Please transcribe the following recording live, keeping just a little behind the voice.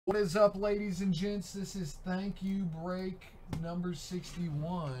What is up, ladies and gents? This is Thankyou break number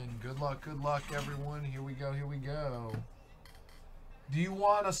 61. Good luck, everyone. Here we go, here we go. Do you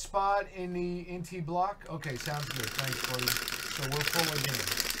want a spot in the NT block? Okay, sounds good. Thanks, buddy. So we're full again.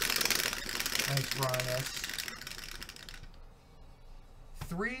 Thanks, Brian S.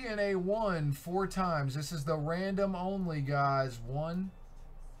 3 and a 1 4 times. This is the random only, guys. 1,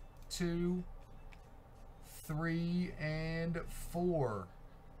 2, 3, and 4.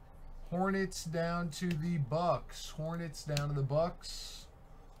 Hornets down to the Bucks. Hornets down to the Bucks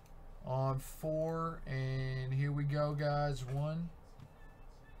on 4. And here we go, guys. 1,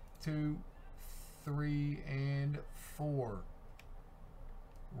 2, 3, and 4.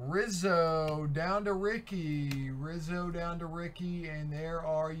 Rizzo down to Ricky. Rizzo down to Ricky. And there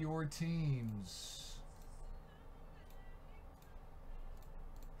are your teams.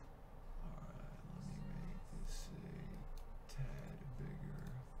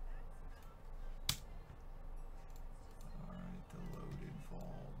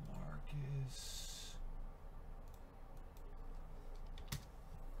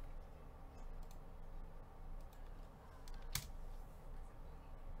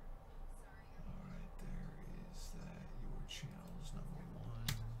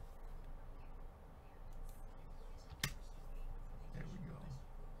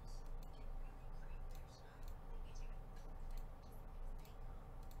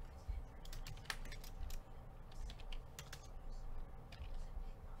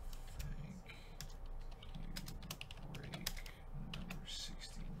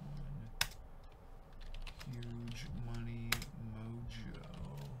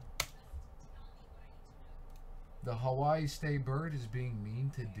 The Hawaii State Bird is being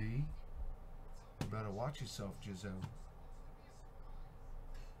mean to D. You better watch yourself, Jizzo.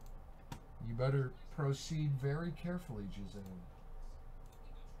 You better proceed very carefully, Jizzo.